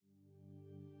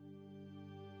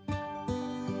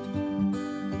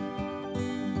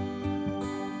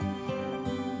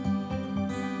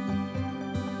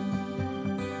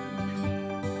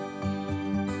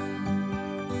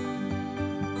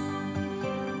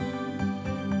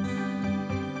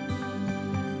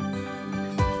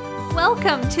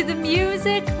Welcome to the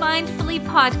Music Mindfully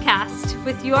podcast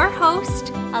with your host,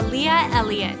 Aaliyah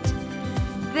Elliott.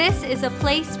 This is a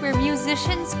place where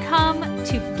musicians come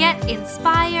to get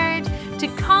inspired, to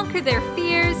conquer their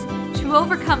fears, to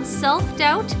overcome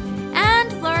self-doubt,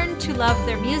 and learn to love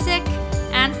their music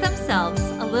and themselves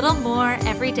a little more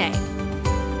every day.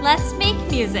 Let's make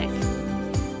music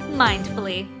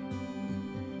mindfully.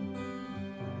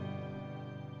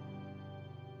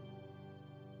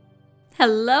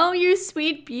 Hello, you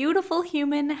sweet, beautiful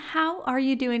human. How are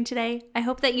you doing today? I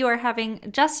hope that you are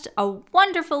having just a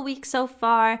wonderful week so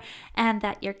far and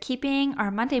that you're keeping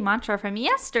our Monday mantra from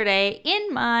yesterday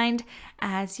in mind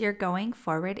as you're going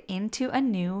forward into a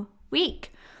new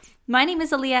week. My name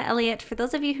is Aaliyah Elliott. For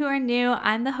those of you who are new,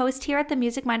 I'm the host here at the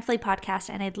Music Mindfully podcast,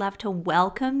 and I'd love to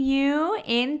welcome you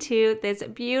into this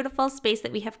beautiful space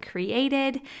that we have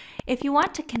created. If you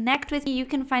want to connect with me, you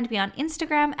can find me on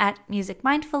Instagram at Music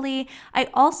Mindfully. I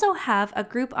also have a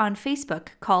group on Facebook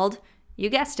called, you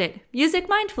guessed it, Music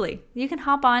Mindfully. You can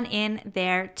hop on in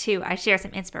there too. I share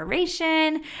some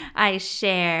inspiration. I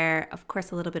share, of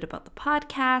course, a little bit about the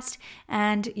podcast,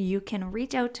 and you can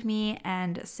reach out to me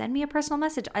and send me a personal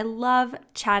message. I love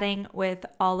chatting with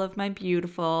all of my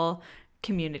beautiful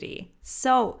community.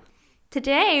 So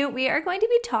today we are going to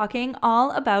be talking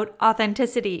all about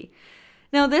authenticity.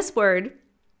 Now, this word,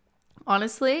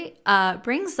 honestly,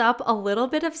 brings up a little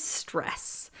bit of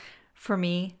stress for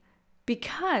me.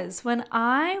 Because when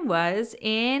I was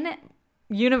in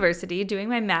university doing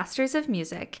my master's of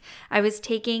music, I was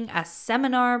taking a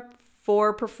seminar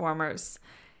for performers.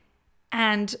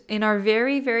 And in our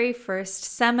very, very first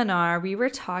seminar, we were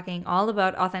talking all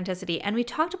about authenticity. And we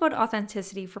talked about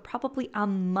authenticity for probably a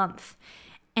month.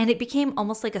 And it became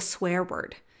almost like a swear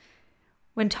word.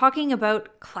 When talking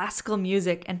about classical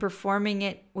music and performing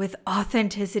it with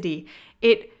authenticity,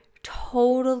 it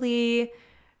totally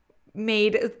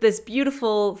made this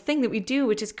beautiful thing that we do,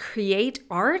 which is create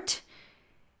art,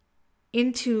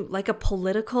 into like a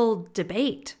political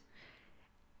debate.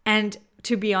 And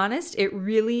to be honest, it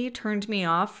really turned me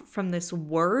off from this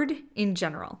word in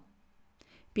general.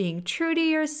 Being true to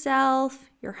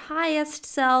yourself, your highest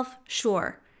self,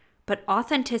 sure. But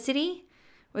authenticity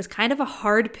was kind of a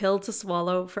hard pill to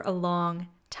swallow for a long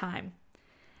time.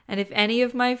 And if any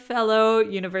of my fellow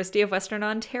University of Western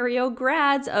Ontario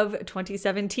grads of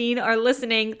 2017 are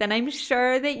listening, then I'm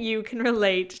sure that you can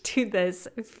relate to this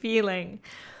feeling.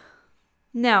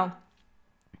 Now,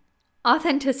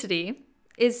 authenticity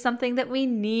is something that we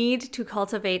need to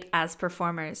cultivate as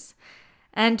performers.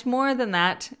 And more than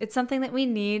that, it's something that we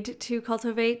need to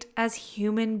cultivate as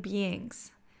human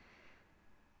beings.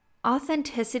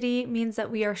 Authenticity means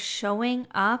that we are showing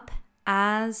up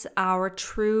as our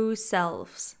true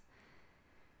selves.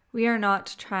 We are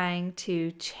not trying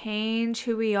to change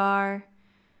who we are.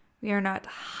 We are not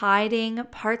hiding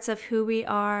parts of who we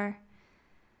are.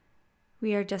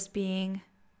 We are just being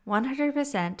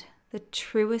 100% the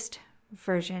truest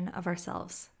version of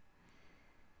ourselves.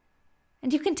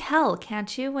 And you can tell,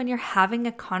 can't you, when you're having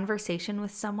a conversation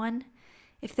with someone,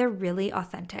 if they're really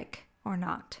authentic or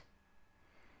not.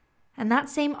 And that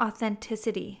same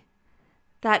authenticity,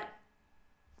 that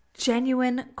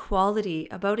genuine quality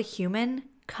about a human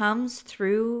comes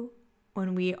through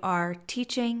when we are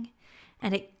teaching,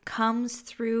 and it comes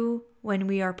through when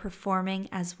we are performing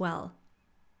as well.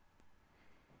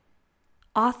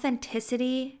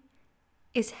 Authenticity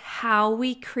is how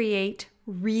we create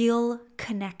real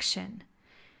connection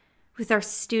with our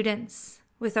students,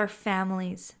 with our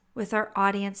families, with our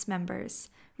audience members,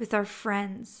 with our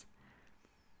friends.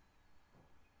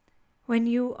 When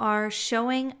you are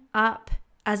showing up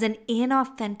as an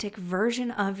inauthentic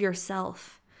version of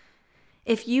yourself,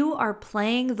 if you are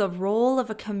playing the role of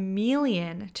a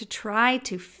chameleon to try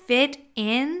to fit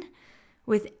in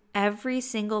with every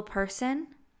single person,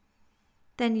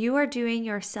 then you are doing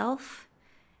yourself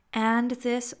and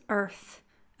this earth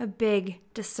a big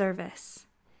disservice.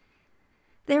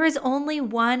 There is only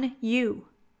one you.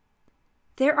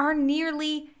 There are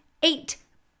nearly 8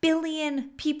 billion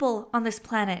people on this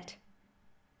planet.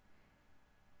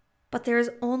 But there is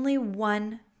only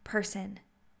one person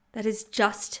that is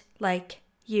just like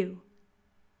you.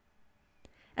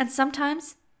 And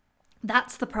sometimes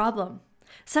that's the problem.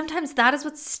 Sometimes that is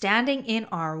what's standing in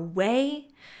our way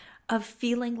of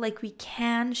feeling like we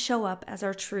can show up as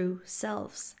our true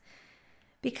selves.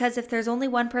 Because if there's only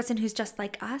one person who's just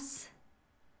like us,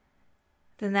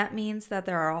 then that means that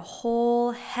there are a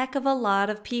whole heck of a lot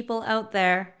of people out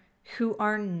there who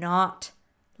are not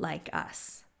like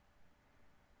us.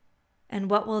 And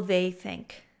what will they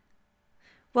think?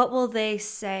 What will they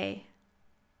say?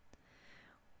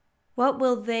 What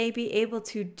will they be able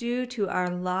to do to our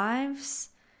lives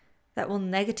that will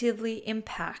negatively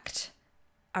impact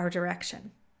our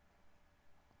direction?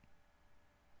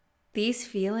 These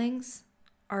feelings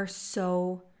are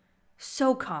so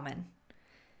common.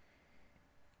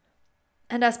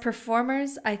 And as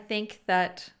performers, I think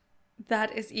that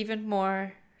is even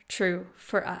more true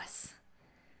for us.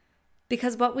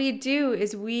 Because what we do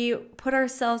is we put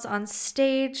ourselves on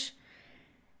stage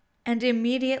and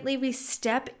immediately we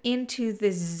step into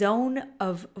this zone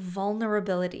of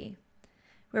vulnerability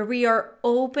where we are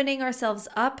opening ourselves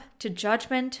up to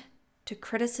judgment, to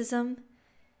criticism,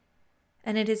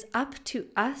 and it is up to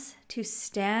us to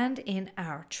stand in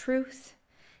our truth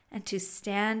and to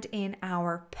stand in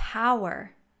our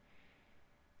power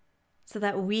so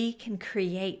that we can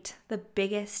create the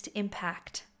biggest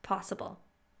impact possible.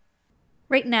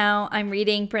 Right now, I'm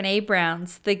reading Brené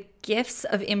Brown's The Gifts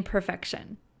of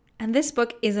Imperfection, and this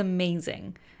book is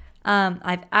amazing.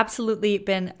 I've absolutely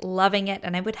been loving it,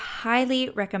 and I would highly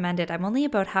recommend it. I'm only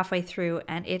about halfway through,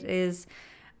 and it is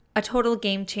a total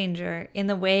game changer in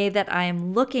the way that I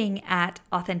am looking at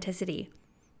authenticity.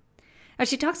 Now,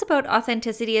 she talks about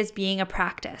authenticity as being a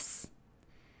practice.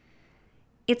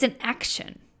 It's an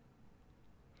action.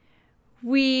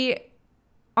 We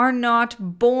are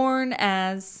not born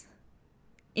as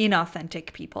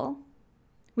inauthentic people.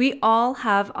 We all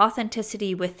have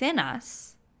authenticity within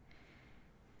us.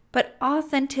 But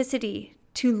authenticity,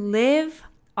 to live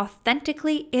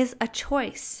authentically, is a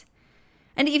choice.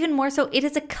 And even more so, it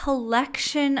is a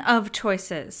collection of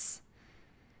choices.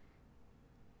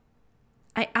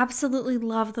 I absolutely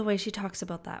love the way she talks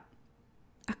about that.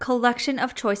 A collection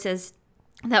of choices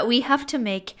that we have to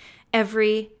make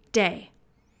every day.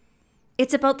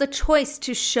 It's about the choice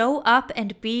to show up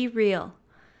and be real,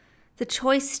 the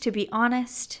choice to be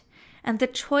honest, and the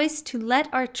choice to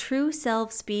let our true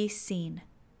selves be seen.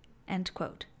 End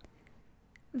quote.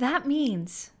 That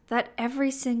means that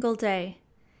every single day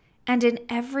and in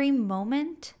every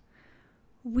moment,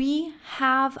 we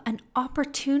have an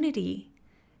opportunity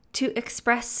to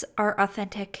express our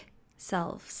authentic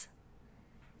selves.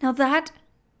 Now that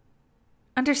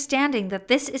understanding that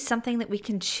this is something that we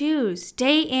can choose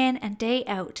day in and day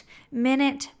out,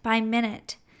 minute by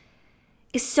minute,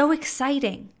 is so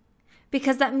exciting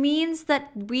because that means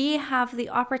that we have the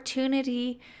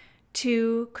opportunity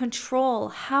to control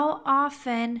how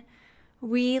often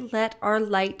we let our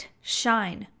light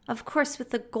shine. Of course,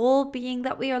 with the goal being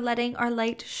that we are letting our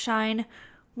light shine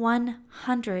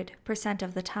 100%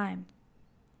 of the time.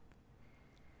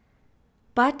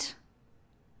 But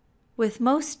with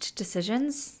most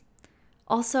decisions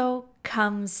also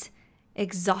comes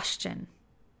exhaustion.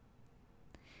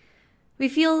 We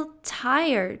feel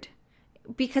tired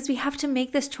because we have to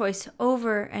make this choice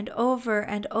over and over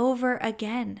and over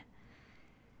again.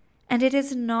 And it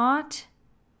is not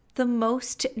the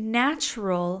most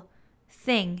natural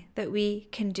thing that we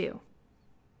can do.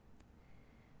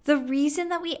 The reason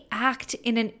that we act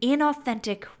in an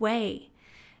inauthentic way,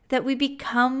 that we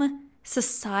become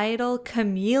societal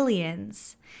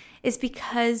chameleons, is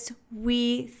because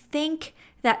we think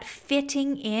that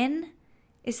fitting in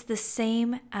is the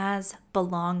same as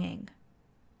belonging.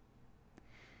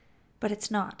 But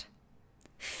it's not.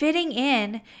 Fitting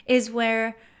in is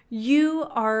where you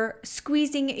are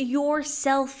squeezing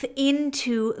yourself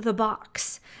into the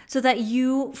box so that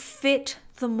you fit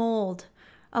the mold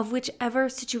of whichever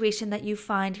situation that you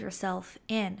find yourself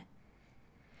in.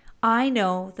 I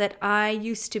know that I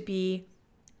used to be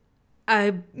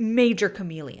a major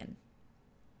chameleon.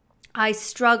 I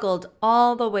struggled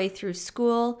all the way through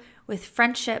school with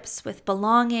friendships, with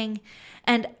belonging,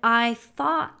 and I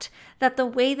thought that the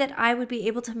way that I would be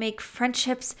able to make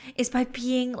friendships is by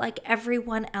being like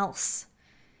everyone else.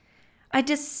 I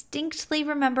distinctly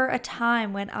remember a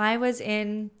time when I was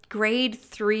in grade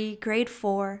 3, grade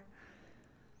 4,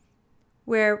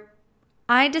 where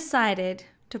I decided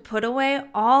to put away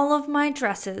all of my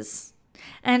dresses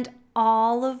and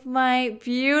all of my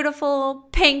beautiful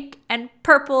pink and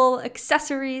purple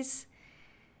accessories.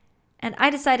 And I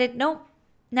decided, nope,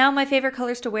 now my favorite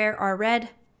colors to wear are red,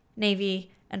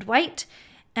 navy, and white.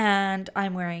 And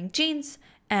I'm wearing jeans,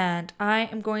 and I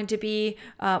am going to be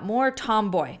more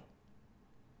tomboy.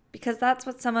 Because that's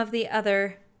what some of the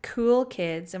other cool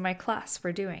kids in my class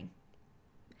were doing.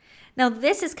 Now,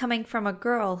 this is coming from a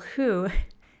girl who,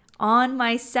 on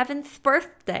my 7th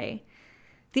birthday,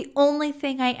 the only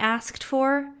thing I asked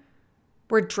for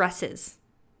were dresses.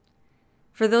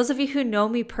 For those of you who know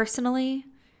me personally,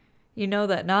 you know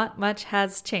that not much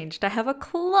has changed. I have a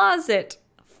closet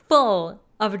full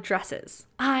of dresses.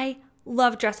 I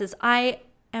love dresses. I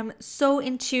am so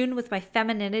in tune with my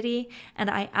femininity, and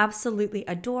I absolutely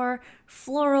adore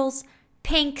florals,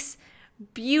 pinks,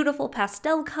 beautiful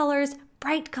pastel colors,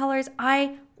 bright colors.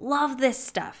 I love this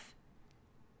stuff.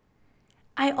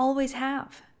 I always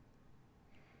have.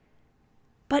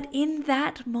 But in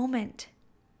that moment,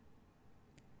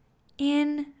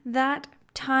 in that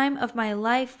time of my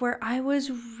life where I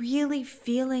was really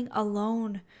feeling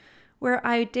alone, where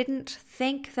I didn't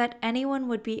think that anyone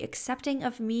would be accepting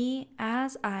of me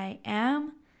as I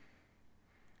am,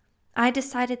 I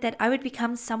decided that I would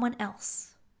become someone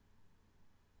else.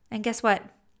 And guess what?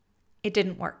 It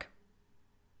didn't work.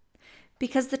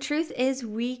 Because the truth is,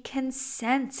 we can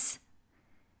sense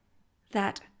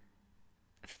that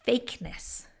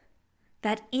fakeness,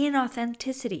 that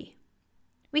inauthenticity.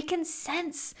 We can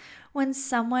sense when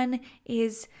someone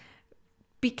is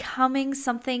becoming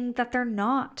something that they're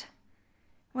not,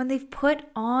 when they've put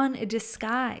on a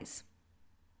disguise.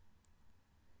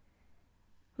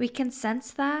 We can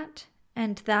sense that,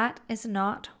 and that is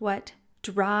not what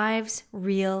drives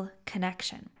real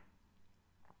connection.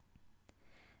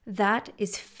 That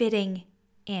is fitting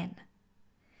in.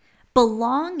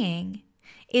 Belonging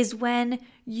is when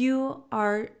you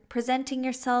are presenting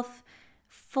yourself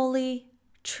fully,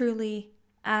 truly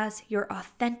as your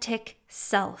authentic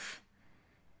self.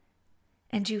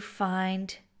 And you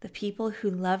find the people who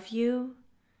love you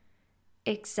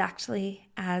exactly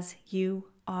as you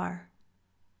are.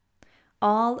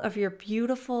 All of your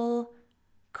beautiful,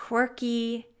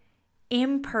 quirky,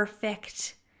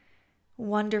 imperfect,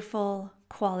 wonderful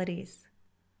qualities.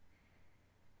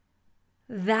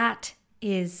 That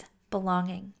is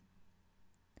belonging.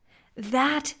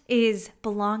 That is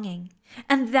belonging.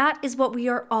 And that is what we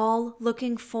are all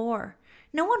looking for.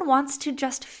 No one wants to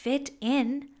just fit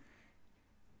in.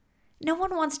 No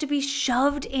one wants to be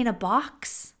shoved in a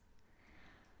box.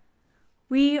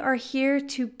 We are here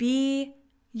to be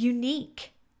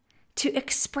unique, to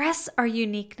express our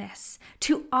uniqueness,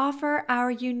 to offer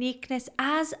our uniqueness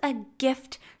as a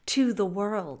gift to the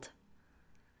world.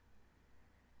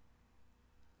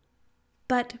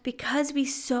 But because we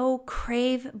so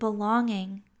crave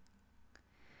belonging,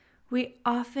 we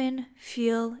often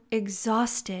feel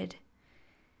exhausted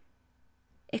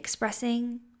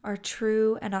expressing our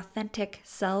true and authentic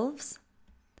selves,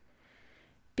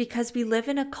 because we live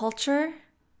in a culture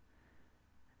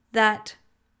that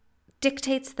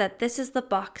dictates that this is the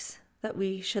box that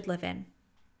we should live in.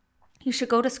 You should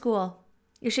go to school.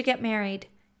 You should get married.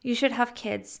 You should have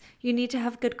kids. You need to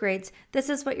have good grades. This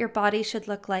is what your body should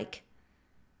look like.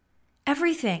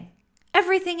 Everything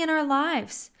in our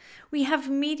lives. We have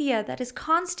media that is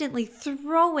constantly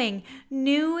throwing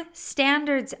new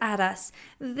standards at us.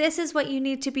 This is what you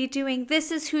need to be doing.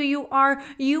 This is who you are.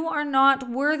 You are not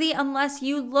worthy unless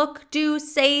you look, do,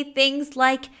 say things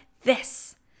like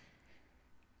this.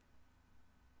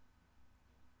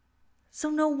 So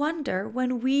no wonder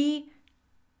when we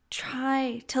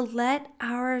try to let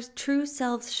our true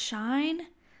selves shine,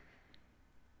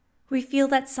 we feel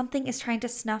that something is trying to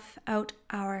snuff out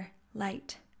our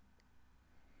light.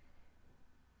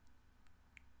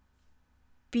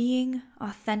 Being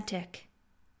authentic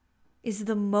is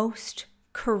the most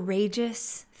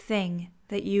courageous thing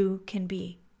that you can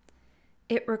be.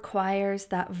 It requires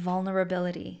that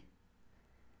vulnerability.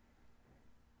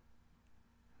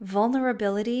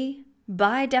 Vulnerability,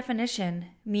 by definition,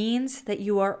 means that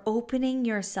you are opening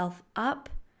yourself up,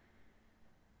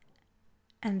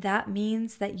 and that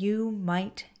means that you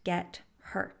might get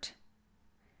hurt.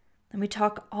 And we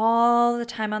talk all the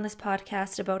time on this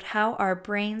podcast about how our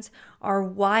brains are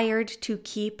wired to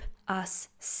keep us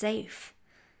safe.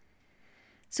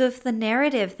 So if the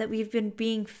narrative that we've been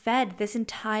being fed this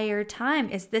entire time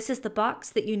is this is the box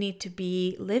that you need to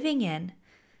be living in,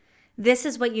 this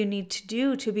is what you need to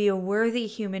do to be a worthy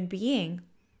human being,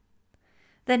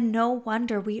 then no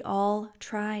wonder we all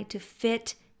try to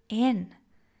fit in.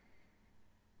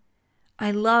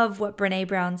 I love what Brené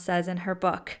Brown says in her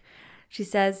book. She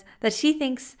says that she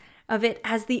thinks of it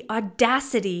as the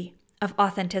audacity of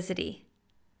authenticity.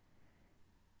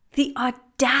 The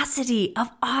audacity of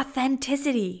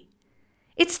authenticity.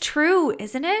 It's true,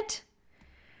 isn't it?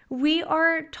 We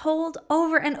are told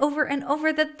over and over and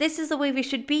over that this is the way we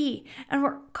should be. And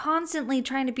we're constantly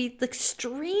trying to be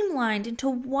streamlined into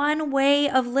one way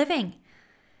of living.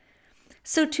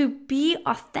 So to be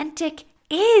authentic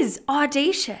is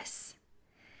audacious.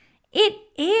 It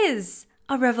is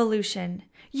a revolution.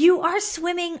 You are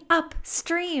swimming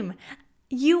upstream.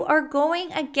 You are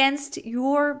going against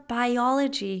your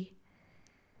biology.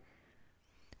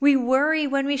 We worry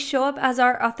when we show up as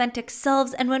our authentic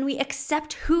selves and when we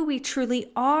accept who we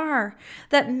truly are,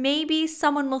 that maybe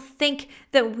someone will think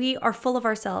that we are full of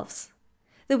ourselves,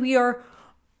 that we are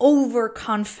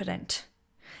overconfident,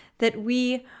 that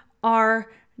we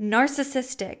are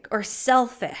narcissistic or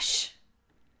selfish.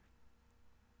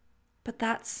 But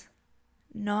that's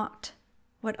not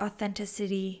what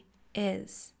authenticity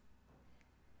is.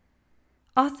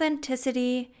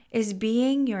 Authenticity is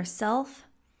being yourself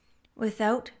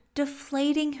without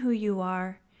deflating who you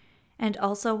are and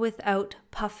also without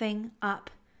puffing up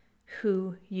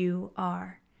who you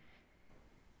are.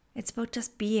 It's about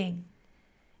just being.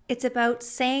 It's about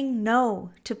saying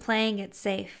no to playing it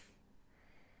safe.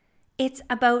 It's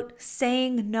about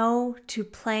saying no to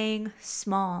playing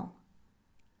small.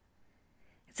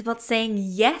 It's about saying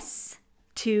yes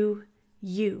to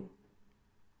you.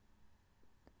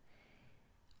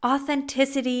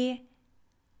 Authenticity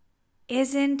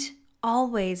isn't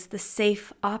always the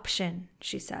safe option,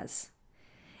 she says.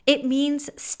 It means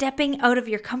stepping out of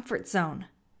your comfort zone.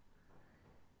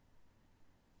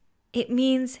 It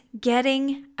means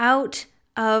getting out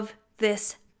of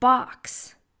this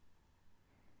box.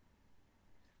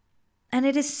 And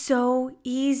it is so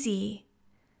easy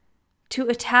to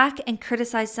attack and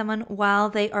criticize someone while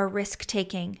they are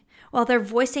risk-taking, while they're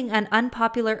voicing an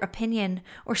unpopular opinion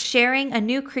or sharing a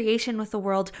new creation with the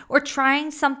world or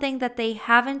trying something that they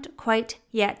haven't quite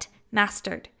yet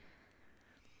mastered.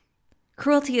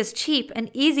 Cruelty is cheap and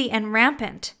easy and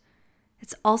rampant.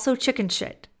 It's also chicken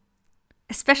shit,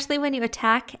 especially when you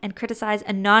attack and criticize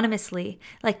anonymously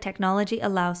like technology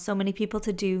allows so many people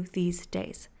to do these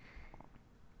days.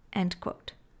 End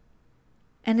quote.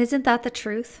 And isn't that the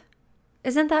truth?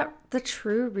 Isn't that the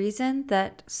true reason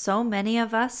that so many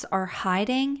of us are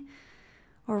hiding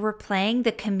or we're playing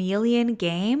the chameleon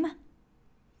game?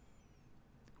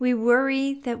 We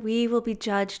worry that we will be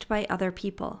judged by other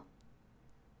people.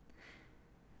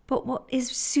 But what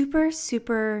is super,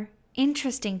 super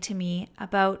interesting to me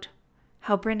about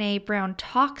how Brené Brown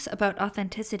talks about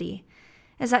authenticity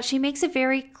is that she makes it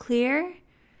very clear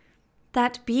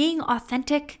that being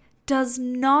authentic does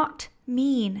not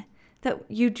mean that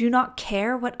you do not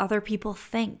care what other people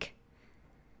think.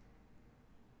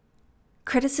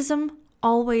 Criticism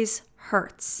always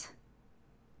hurts.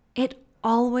 It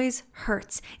always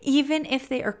hurts, even if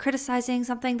they are criticizing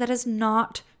something that is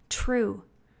not true.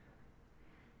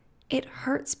 It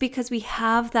hurts because we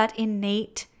have that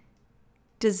innate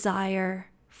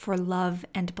desire for love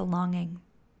and belonging.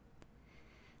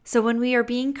 So when we are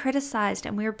being criticized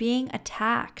and we are being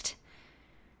attacked,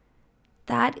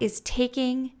 that is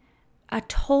taking a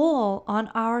toll on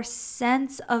our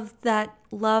sense of that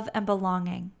love and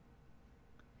belonging.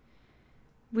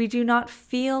 We do not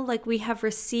feel like we have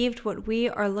received what we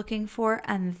are looking for,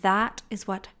 and that is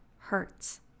what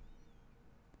hurts.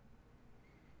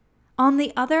 On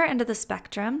the other end of the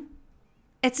spectrum,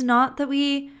 it's not that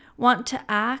we want to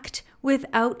act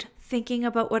without thinking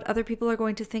about what other people are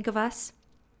going to think of us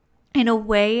in a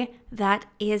way that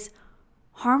is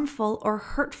harmful or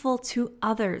hurtful to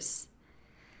others.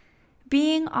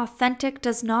 Being authentic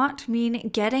does not mean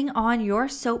getting on your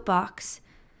soapbox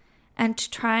and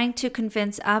trying to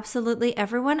convince absolutely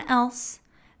everyone else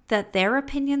that their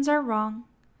opinions are wrong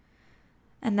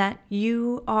and that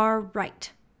you are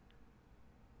right.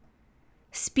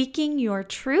 Speaking your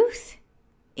truth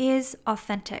is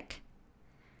authentic.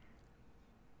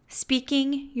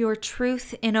 Speaking your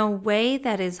truth in a way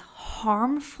that is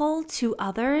harmful to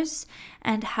others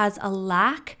and has a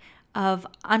lack of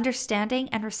understanding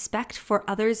and respect for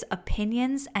others'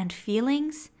 opinions and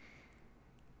feelings,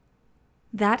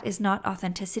 that is not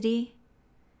authenticity.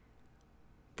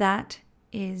 That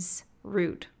is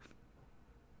rude.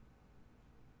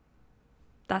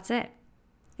 That's it.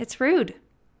 It's rude.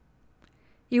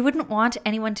 You wouldn't want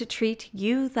anyone to treat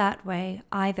you that way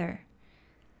either.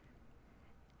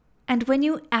 And when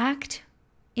you act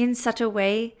in such a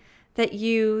way that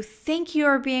you think you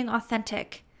are being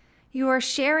authentic, you are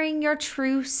sharing your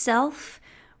true self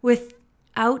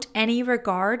without any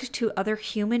regard to other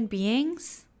human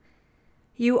beings,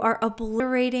 you are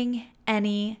obliterating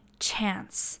any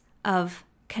chance of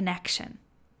connection.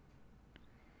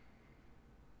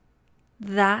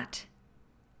 That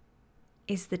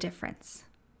is the difference.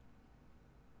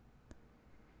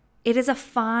 It is a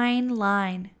fine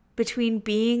line between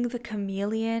being the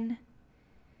chameleon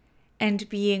and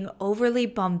being overly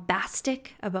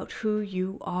bombastic about who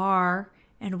you are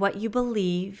and what you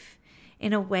believe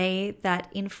in a way that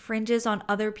infringes on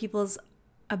other people's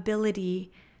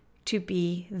ability to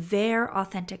be their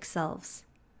authentic selves.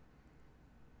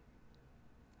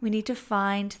 We need to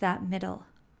find that middle.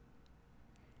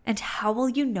 And how will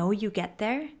you know you get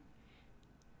there?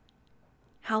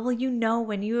 How will you know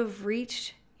when you have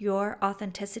reached your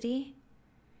authenticity?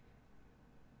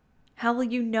 How will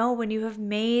you know when you have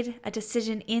made a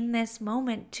decision in this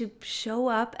moment to show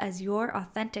up as your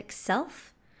authentic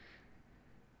self?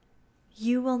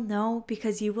 You will know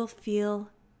because you will feel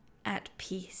at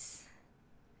peace.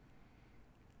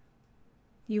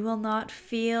 You will not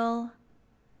feel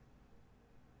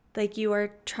like you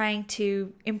are trying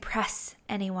to impress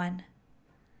anyone.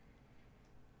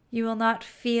 You will not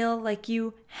feel like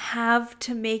you have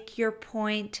to make your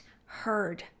point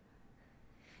heard.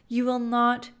 You will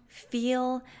not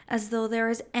feel as though there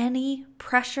is any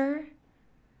pressure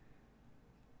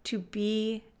to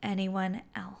be anyone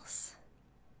else.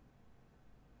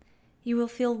 You will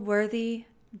feel worthy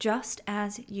just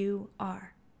as you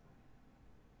are.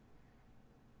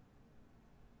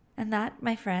 And that,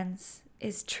 my friends,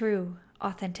 is true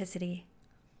authenticity.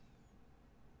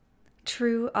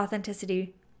 True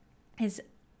authenticity is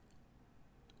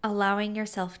allowing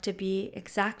yourself to be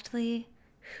exactly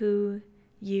who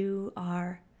you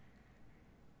are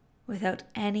without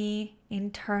any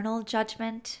internal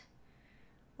judgment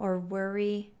or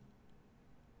worry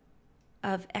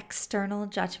of external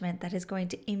judgment that is going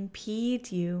to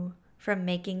impede you from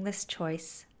making this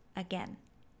choice again.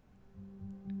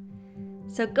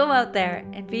 So go out there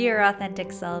and be your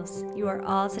authentic selves. You are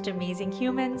all such amazing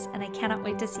humans, and I cannot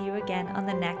wait to see you again on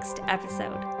the next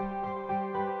episode.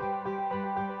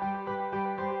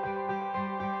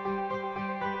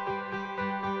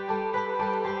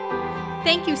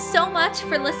 Thank you so much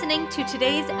for listening to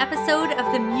today's episode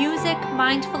of the Music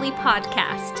Mindfully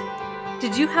podcast.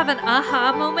 Did you have an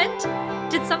aha moment?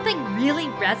 Did something really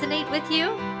resonate with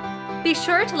you? Be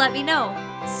sure to let me know.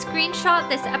 Screenshot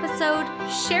this episode,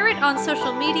 share it on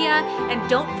social media, and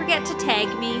don't forget to tag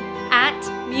me at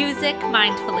Music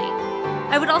Mindfully.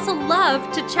 I would also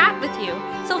love to chat with you,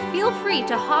 so feel free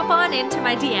to hop on into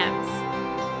my DMs.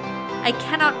 I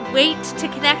cannot wait to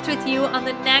connect with you on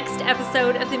the next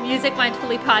episode of the Music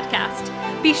Mindfully podcast.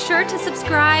 Be sure to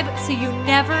subscribe so you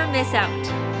never miss out.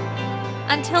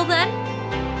 Until then,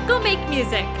 go make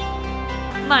music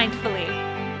mindfully.